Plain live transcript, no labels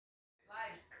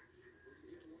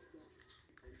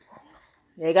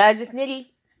Hey guys, it's Nitty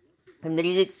from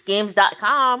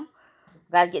NittyDixGames.com.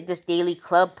 Gotta get this daily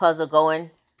club puzzle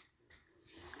going.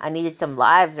 I needed some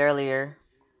lives earlier.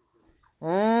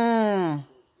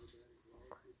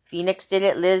 Phoenix did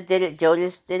it, Liz did it,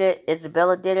 Jonas did it,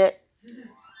 Isabella did it.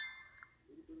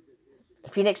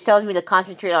 Phoenix tells me to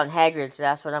concentrate on Hagrid, so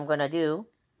that's what I'm gonna do.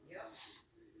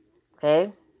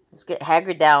 Okay, let's get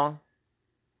Hagrid down.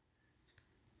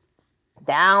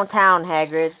 Downtown,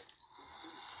 Hagrid.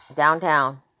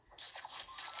 Downtown.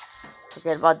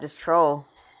 Forget about this troll.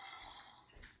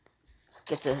 Let's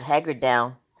get the Hagrid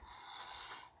down.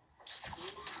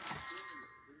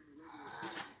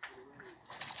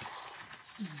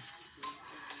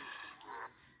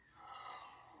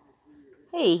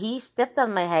 Hey, he stepped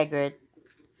on my Hagrid.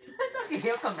 It's okay,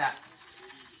 he'll come back.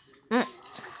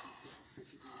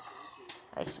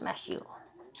 I smash you.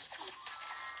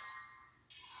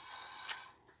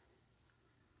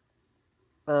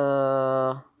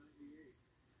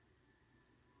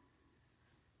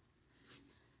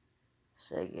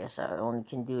 So I guess I only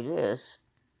can do this.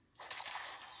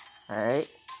 Alright.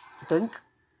 Dunk.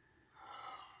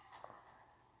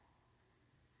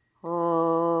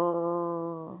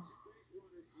 Oh.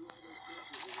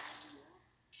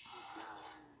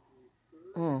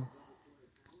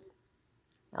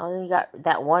 I only got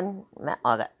that one. Oh,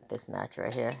 I got this match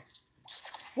right here.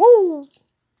 Woo!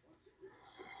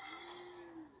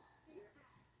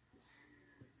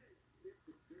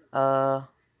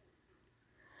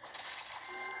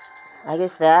 I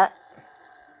guess that.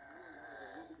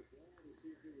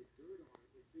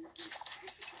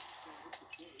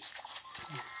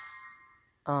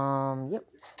 Yep.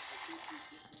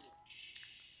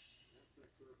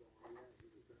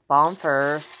 Bomb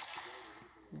first.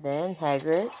 Then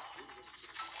Hagrid.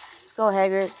 Let's go,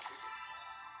 Hagrid.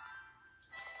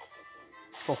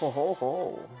 Ho ho ho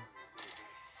ho.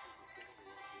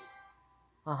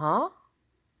 Uh-huh.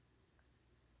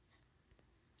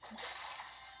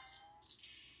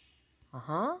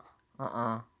 Uh-huh.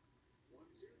 Uh-uh.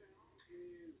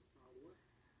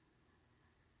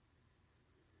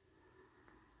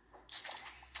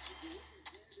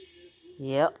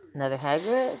 Yep, another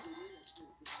Hagrid.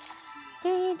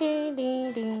 Ding, ding,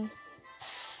 ding, ding.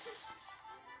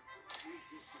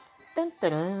 Dun,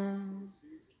 dun, dun.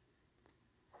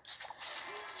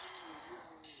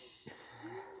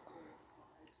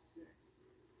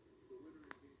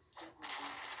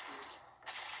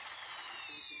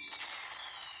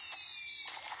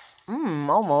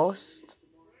 Almost.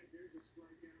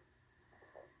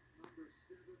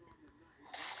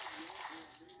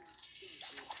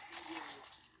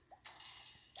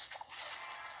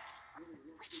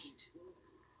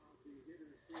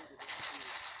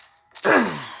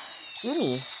 Excuse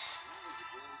me.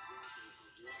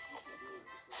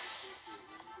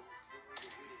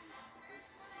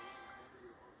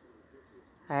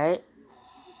 Alright.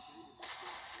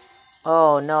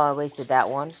 Oh no, I wasted that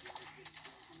one.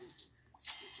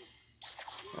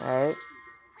 Alright.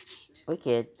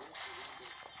 Wicked.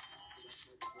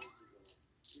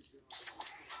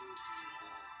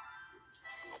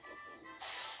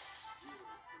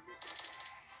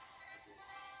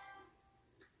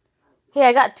 Hey,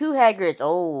 I got 2 Hagrids.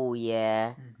 Oh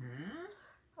yeah.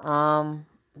 But I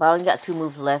only got 2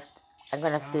 moves left. I'm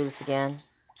gonna have to do this again.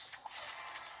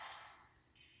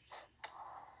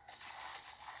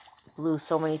 Blew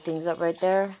so many things up right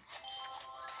there.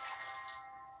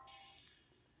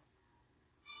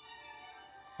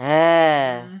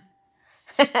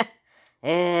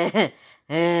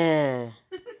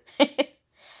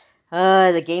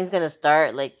 The game's gonna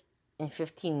start like in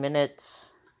 15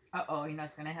 minutes. Uh-oh, you know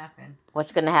what's gonna happen.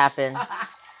 What's gonna happen?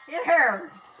 Hit her!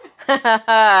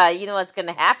 You know what's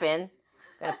gonna happen.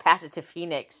 I'm gonna pass it to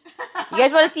Phoenix. You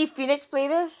guys wanna see Phoenix play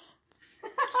this?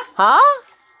 Huh?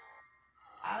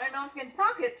 I don't know if you can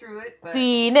talk it through it, but...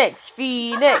 Phoenix,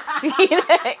 Phoenix,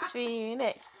 Phoenix,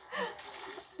 Phoenix.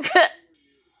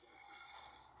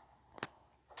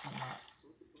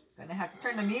 I'm gonna have to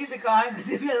turn the music on because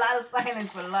there'll be a lot of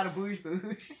silence, but a lot of boosh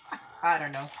boosh. I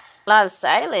don't know. A lot of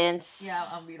silence. Yeah,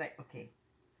 I'll be like, okay.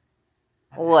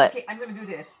 What? Okay, I'm gonna do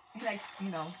this. Like,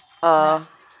 you know.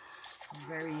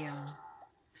 Very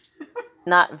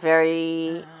Not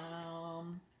very.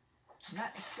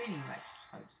 Not explaining much.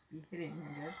 I'll just be hitting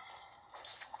here.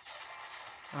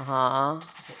 Uh huh.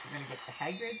 Okay, we're gonna get the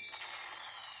Hagrids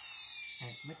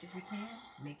as much as we can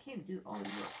to make him do all the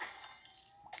work.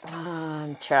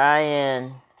 I'm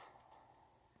trying.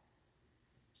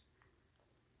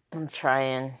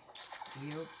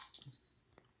 Yep.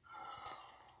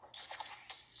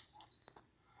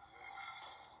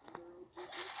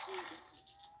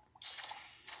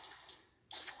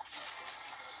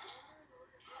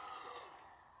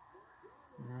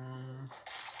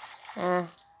 Eh.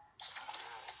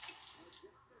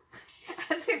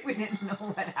 As if we didn't know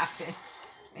what happened.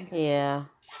 Anyway. Yeah.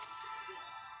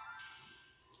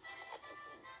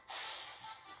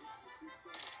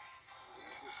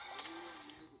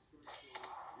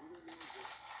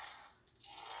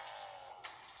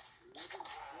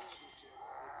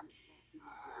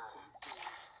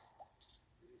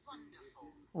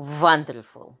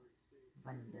 Wonderful.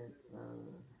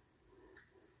 Wonderful.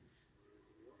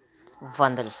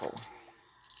 Wonderful.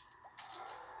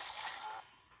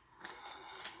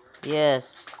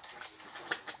 Yes.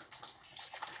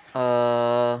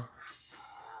 uh.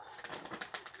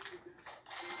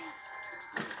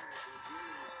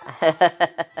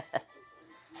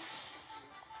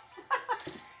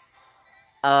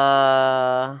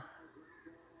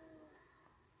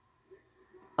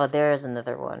 Oh, there's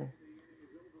another one.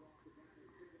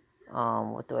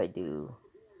 What do I do?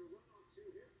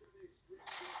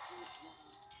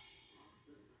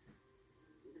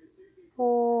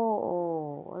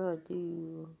 Oh, what do I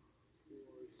do?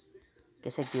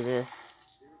 Guess I do this.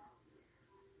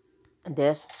 And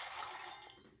this.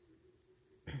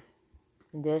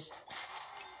 And this.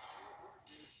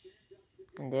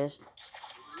 And this.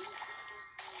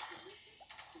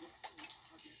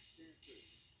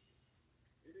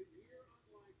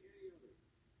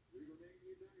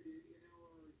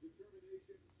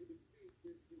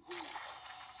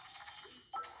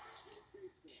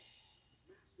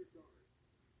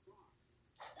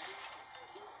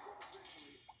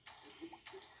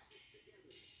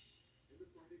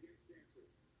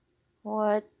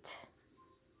 What?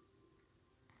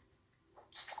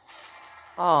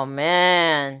 Oh,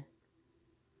 man.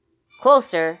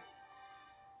 Closer.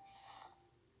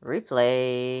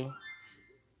 Replay.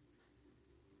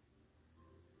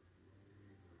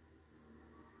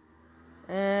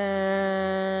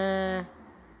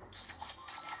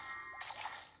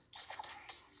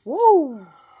 Woo!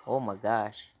 Oh my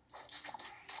gosh.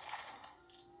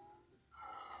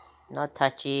 Not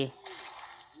touchy.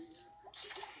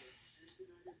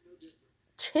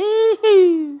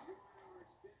 Chee.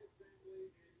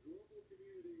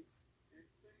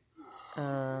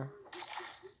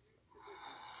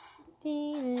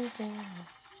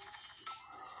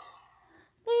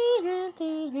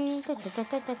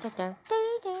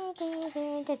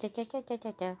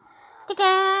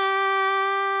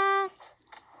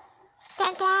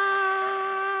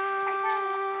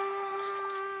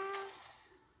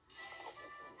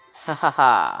 Ha ha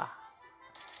ha.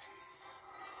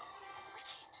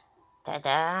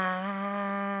 Ta-da!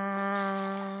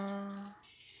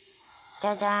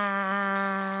 Ta-da!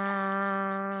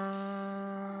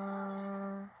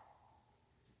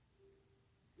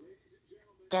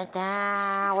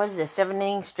 Ta-da! What is this,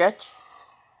 7-inning stretch?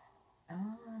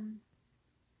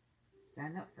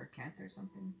 Stand up for cancer or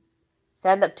something?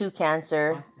 Stand up to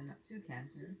cancer. Oh, stand up to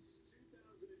cancer.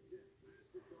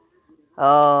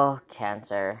 Oh,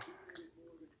 cancer.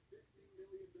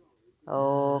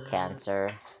 Oh, cancer.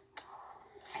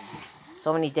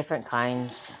 So many different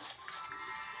kinds.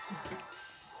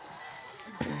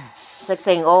 It's like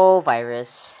saying, oh,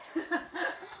 virus.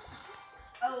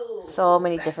 Oh, so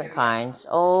many bacteria. different kinds.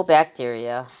 Oh,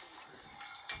 bacteria.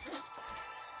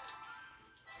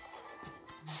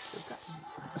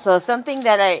 So something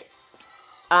that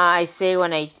I say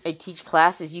when I teach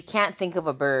classes, you can't think of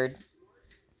a bird.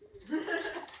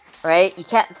 Right? You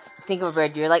can't think of a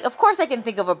bird. You're like, of course I can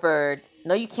think of a bird.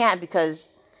 No, you can't, because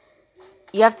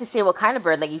you have to say what kind of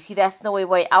bird. Like, you see that snowy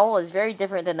white owl is very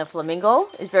different than a flamingo.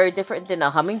 It's very different than a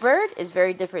hummingbird. It's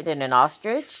very different than an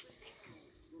ostrich.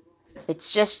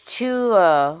 It's just too,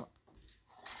 what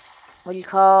do you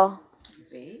call?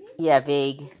 Vague? Yeah,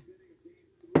 vague.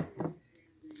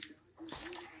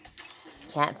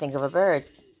 Can't think of a bird.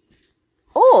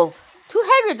 Oh, 2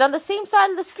 Hagrids on the same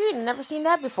side of the screen. I've never seen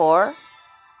that before.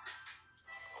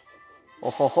 Oh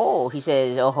ho ho. He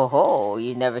says, oh ho ho.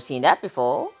 You've never seen that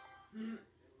before.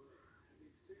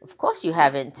 Of course you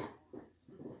haven't.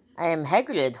 I am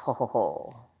Hagrid. Ho ho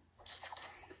ho.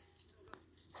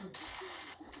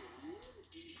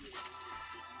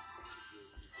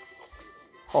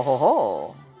 Ho ho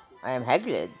ho. I am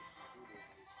Hagrid.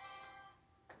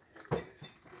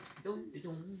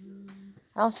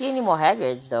 I don't see any more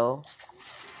Hagrids though.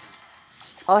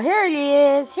 Oh, here he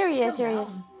is. Here he is. Here he is.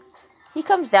 He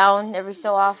comes down every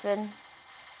so often.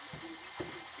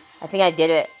 I think I did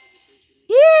it.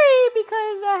 Yay!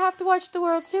 Because I have to watch the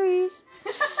World Series.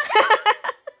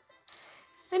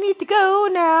 I need to go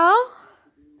now.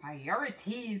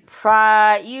 Priorities.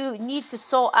 You need to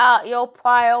sort out your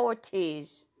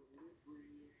priorities.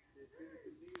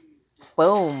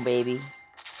 Boom, baby.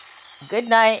 Good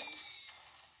night.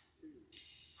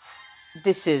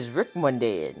 This is Rick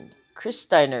Monday and Chris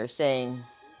Steiner saying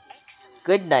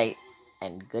good night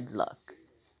and good luck.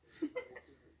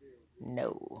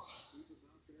 No.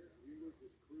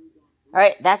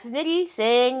 Alright, that's Nitty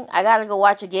saying I gotta go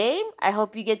watch a game. I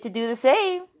hope you get to do the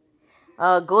same.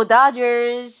 Go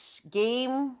Dodgers.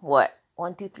 Game what?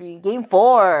 1, 2, 3. Game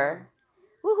 4.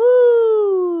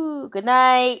 Woohoo! Good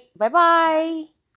night. Bye bye.